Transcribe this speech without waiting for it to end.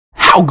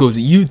How goes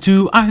it,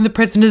 YouTube? I'm the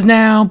president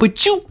now,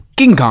 but you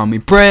can call me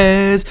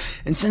Prez.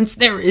 And since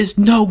there is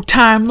no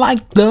time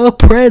like the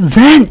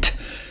present,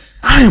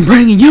 I am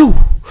bringing you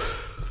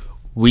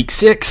week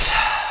 6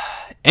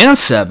 and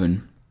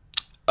 7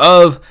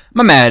 of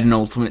my Madden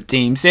Ultimate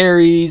Team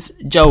series,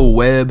 Joe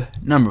Webb,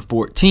 number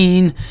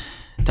 14.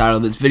 The title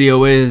of this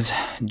video is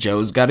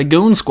Joe's Got a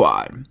Goon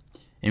Squad.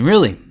 And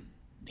really,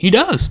 he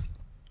does.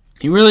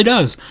 He really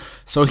does.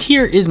 So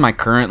here is my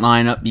current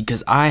lineup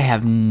because I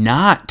have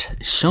not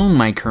shown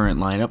my current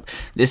lineup.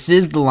 This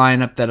is the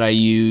lineup that I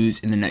use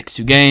in the next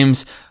 2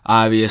 games.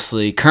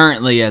 Obviously,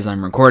 currently as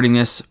I'm recording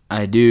this,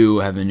 I do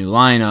have a new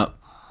lineup.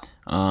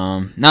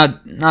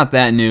 Not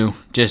that new,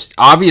 just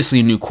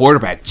obviously a new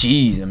quarterback.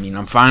 Jeez, I mean,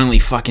 I'm finally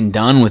fucking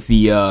done with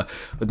the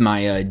with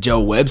my Joe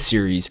Webb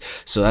series,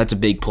 so that's a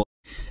big plus.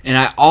 And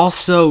I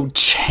also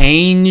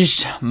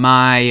changed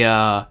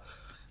my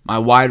my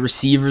wide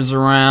receivers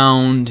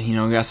around. You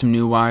know, got some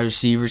new wide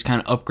receivers,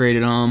 kind of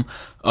upgraded them,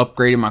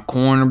 upgraded my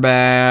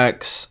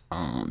cornerbacks,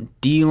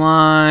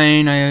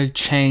 D-line I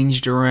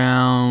changed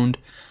around,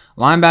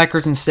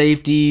 linebackers and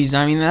safeties.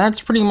 I mean,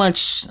 that's pretty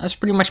much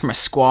my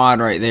squad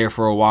right there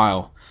for a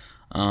while.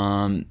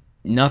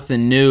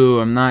 Nothing new.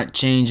 I'm not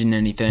changing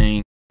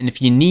anything. And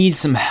if you need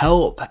some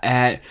help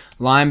at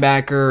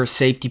linebacker or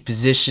safety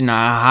position,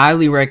 I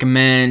highly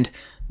recommend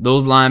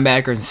those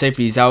linebackers and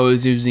safeties I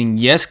was using.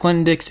 Yes,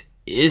 Clinton Dix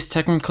is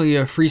technically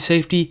a free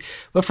safety,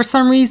 but for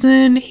some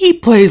reason he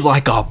plays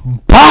like a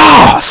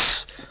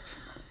boss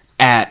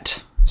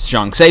at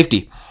strong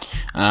safety.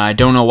 I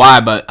don't know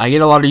why, but I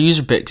get a lot of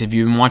user picks. If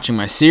you've been watching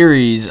my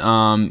series,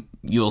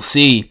 you'll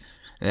see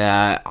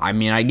that, I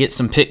mean, I get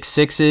some pick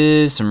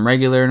sixes, some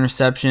regular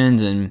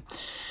interceptions, and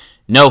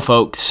no,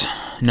 folks,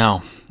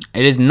 no.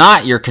 It is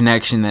not your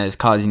connection that is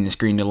causing the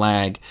screen to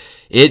lag.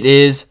 It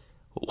is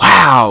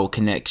wow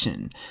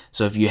connection.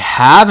 So if you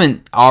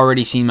haven't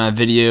already seen my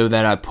video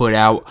that I put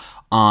out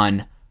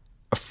on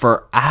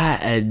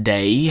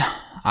Friday,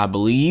 I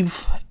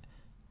believe,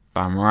 if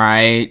I'm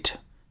right,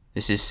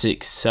 this is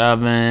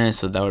 6/7,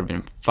 so that would have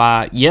been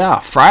 5. Yeah,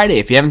 Friday.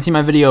 If you haven't seen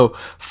my video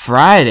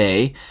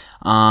Friday,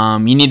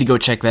 you need to go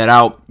check that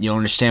out. You'll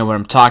understand what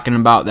I'm talking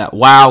about, that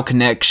wow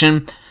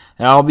connection.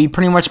 That'll be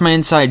pretty much my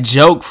inside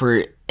joke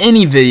for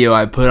any video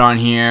I put on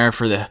here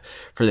for the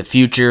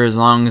future, as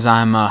long as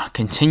I'm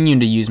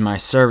continuing to use my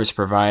service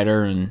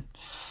provider. And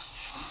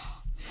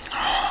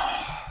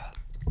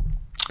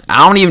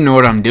I don't even know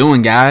what I'm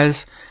doing,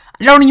 guys.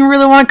 I don't even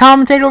really want to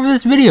commentate over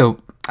this video.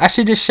 I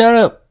should just shut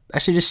up. I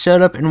should just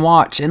shut up and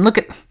watch. And look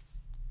at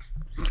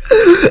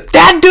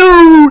that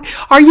dude.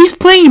 He's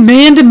playing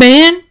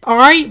man-to-man?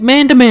 Alright,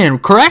 man-to-man,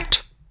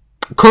 correct?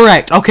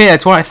 Correct. Okay,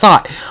 that's what I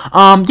thought.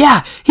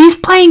 Yeah, he's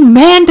playing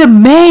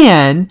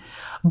man-to-man,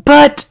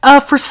 but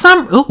for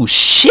some... Oh,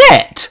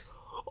 shit.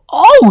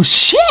 Oh,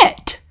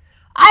 shit.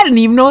 I didn't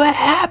even know that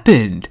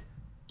happened.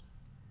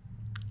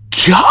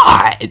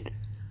 God.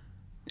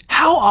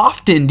 How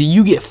often do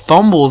you get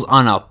fumbles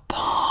on a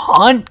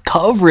punt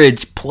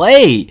coverage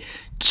play?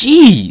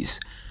 Jeez.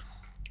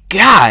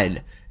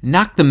 God.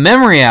 Knocked the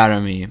memory out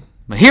of me.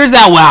 But here's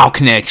that wow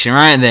connection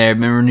right there.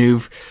 Been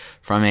renewed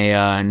from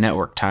a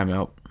network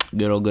timeout.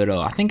 Good old.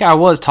 I think I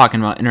was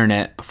talking about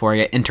internet before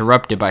I got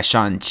interrupted by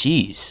Sean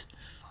Cheese.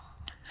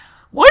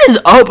 What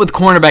is up with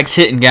cornerbacks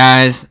hitting,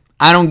 guys?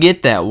 I don't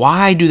get that.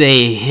 Why do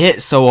they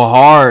hit so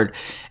hard?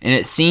 And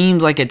it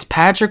seems like it's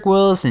Patrick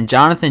Willis and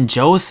Jonathan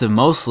Joseph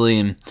mostly.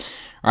 And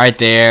right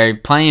there,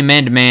 playing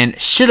man-to-man.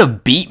 Should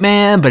have beat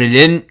man, but it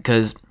didn't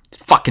because it's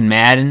fucking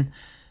Madden.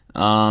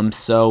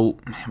 So,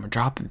 man, we're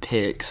dropping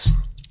picks.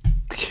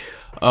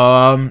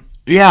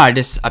 Yeah,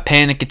 I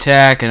panic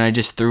attack and I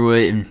just threw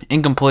it and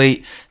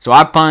incomplete. So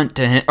I punt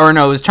to him, or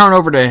no, it was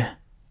turnover to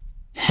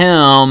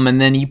him,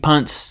 and then he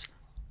punts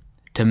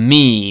to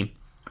me.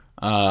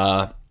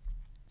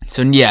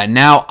 So yeah,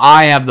 now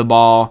I have the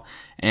ball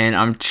and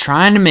I'm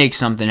trying to make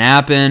something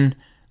happen.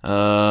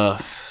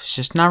 It's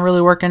just not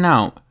really working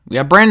out. We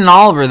got Brandon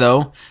Oliver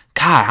though.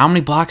 God, how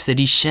many blocks did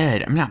he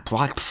shed? I'm not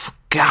blocked.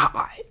 God,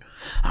 I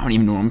don't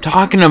even know what I'm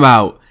talking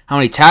about. How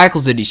many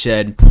tackles did he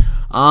shed?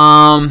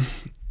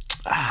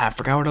 I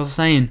forgot what I was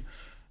saying.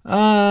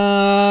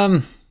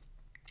 Oh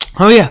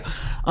yeah.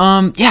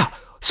 Yeah.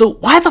 So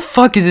why the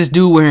fuck is this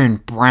dude wearing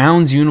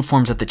Browns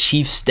uniforms at the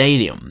Chiefs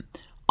Stadium?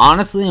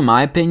 Honestly, in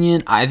my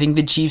opinion, I think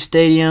the Chiefs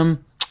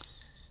Stadium,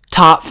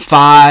 top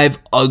 5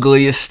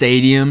 ugliest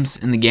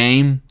stadiums in the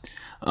game.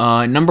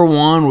 Number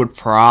 1 would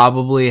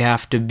probably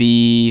have to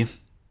be,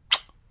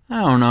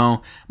 I don't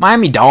know,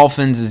 Miami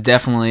Dolphins is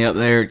definitely up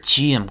there.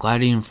 Gee, I'm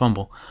glad he didn't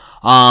fumble.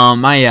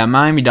 Yeah,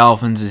 Miami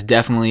Dolphins is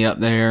definitely up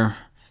there,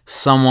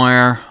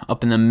 somewhere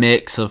up in the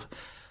mix of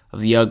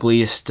the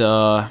ugliest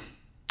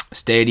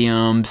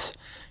stadiums.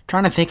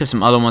 Trying to think of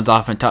some other ones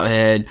off my top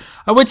head.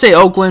 I would say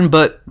Oakland,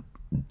 but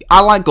I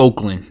like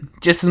Oakland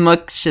just as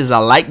much as I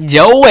like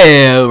Joe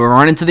Webb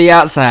running to the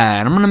outside.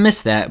 I'm going to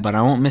miss that, but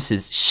I won't miss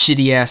his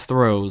shitty-ass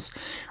throws.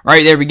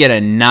 Right there, we get a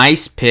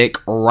nice pick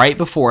right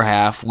before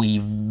half. We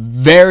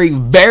very,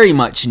 very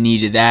much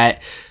needed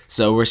that.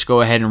 So we're just go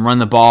ahead and run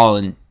the ball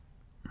and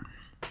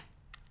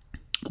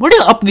What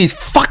is up with these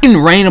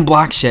fucking random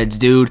block sheds,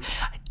 dude?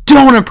 I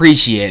don't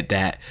appreciate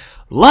that.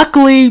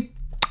 Luckily,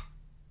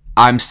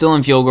 I'm still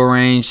in field goal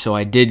range, so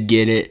I did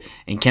get it.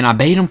 And can I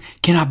bait him?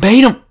 Can I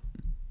bait him?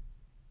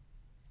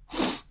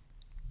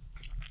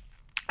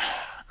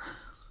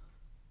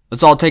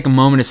 Let's all take a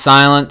moment of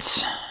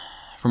silence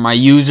for my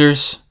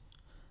users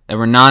that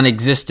were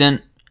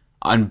non-existent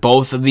on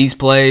both of these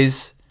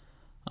plays.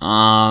 They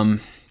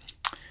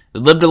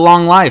lived a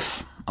long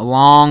life. A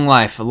long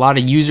life. A lot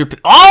of user...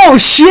 Oh,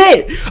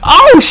 shit!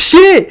 Oh,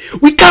 shit!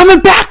 We coming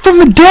back from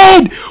the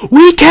dead!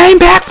 We came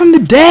back from the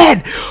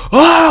dead!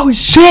 Oh,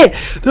 shit!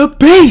 The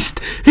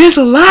beast is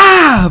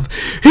alive!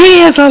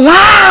 He is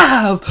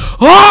alive!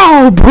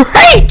 Oh,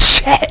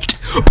 preach it!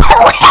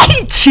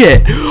 Preach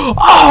it!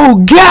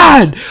 Oh,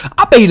 God!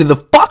 I baited the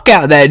fuck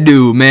out of that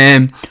dude,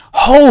 man.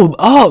 Hold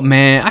up,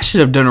 man. I should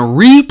have done a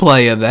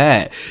replay of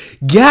that.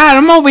 God,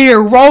 I'm over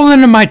here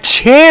rolling in my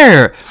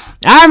chair.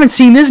 I haven't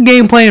seen this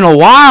gameplay in a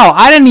while.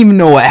 I didn't even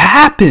know what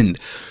happened.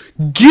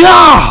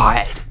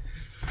 God.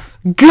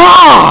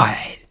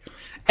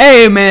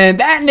 Hey, man,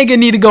 that nigga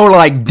need to go to,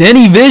 like,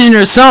 Denny Vision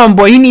or something,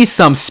 boy. He needs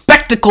some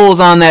spectacles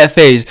on that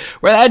face.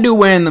 Where that dude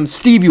wearing them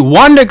Stevie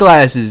Wonder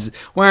glasses.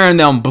 Wearing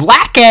them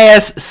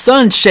black-ass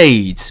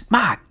sunshades.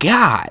 My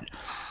God.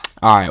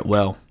 All right,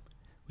 well,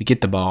 we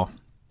get the ball.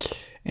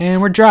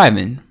 And we're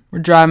driving. We're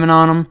driving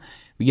on them.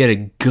 We get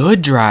a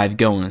good drive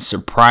going,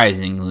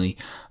 surprisingly.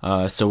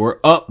 So we're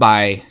up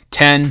by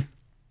 10.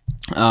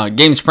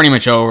 Game's pretty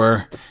much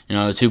over. You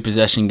know,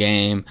 2-possession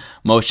game.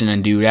 Motion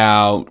and dude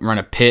out. Run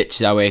a pitch.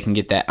 That way I can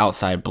get that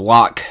outside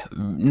block.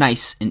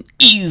 Nice and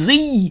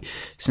easy.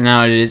 So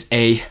now it is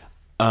a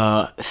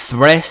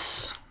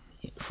tres.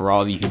 For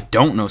all of you who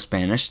don't know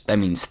Spanish, that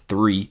means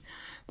 3.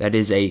 That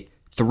is a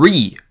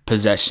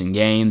 3-possession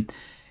game.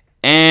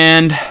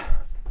 And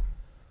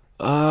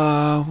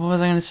what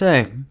was I going to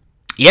say?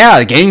 Yeah,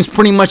 the game's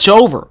pretty much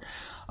over.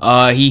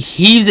 He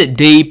heaves it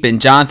deep,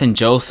 and Jonathan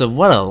Joseph,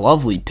 what a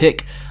lovely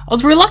pick. I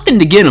was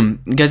reluctant to get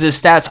him because his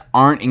stats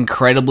aren't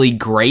incredibly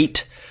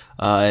great.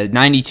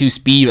 92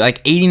 speed,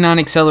 like 89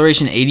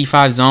 acceleration,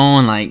 85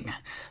 zone, like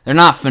they're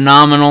not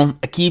phenomenal.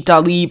 Aqib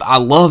Talib, I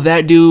love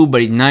that dude,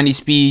 but he's 90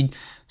 speed,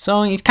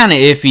 so he's kind of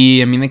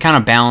iffy. I mean, they kind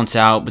of balance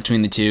out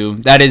between the two.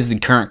 That is the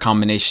current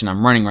combination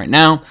I'm running right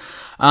now.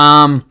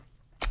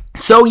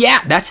 So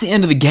yeah, that's the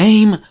end of the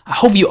game. I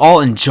hope you all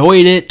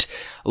enjoyed it.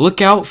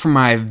 Look out for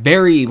my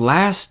very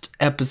last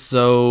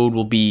episode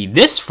will be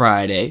this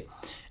Friday.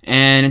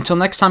 And until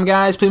next time,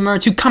 guys, please remember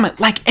to comment,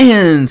 like,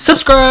 and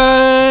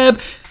subscribe.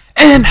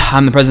 And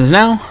I'm the President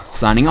now,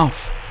 signing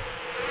off.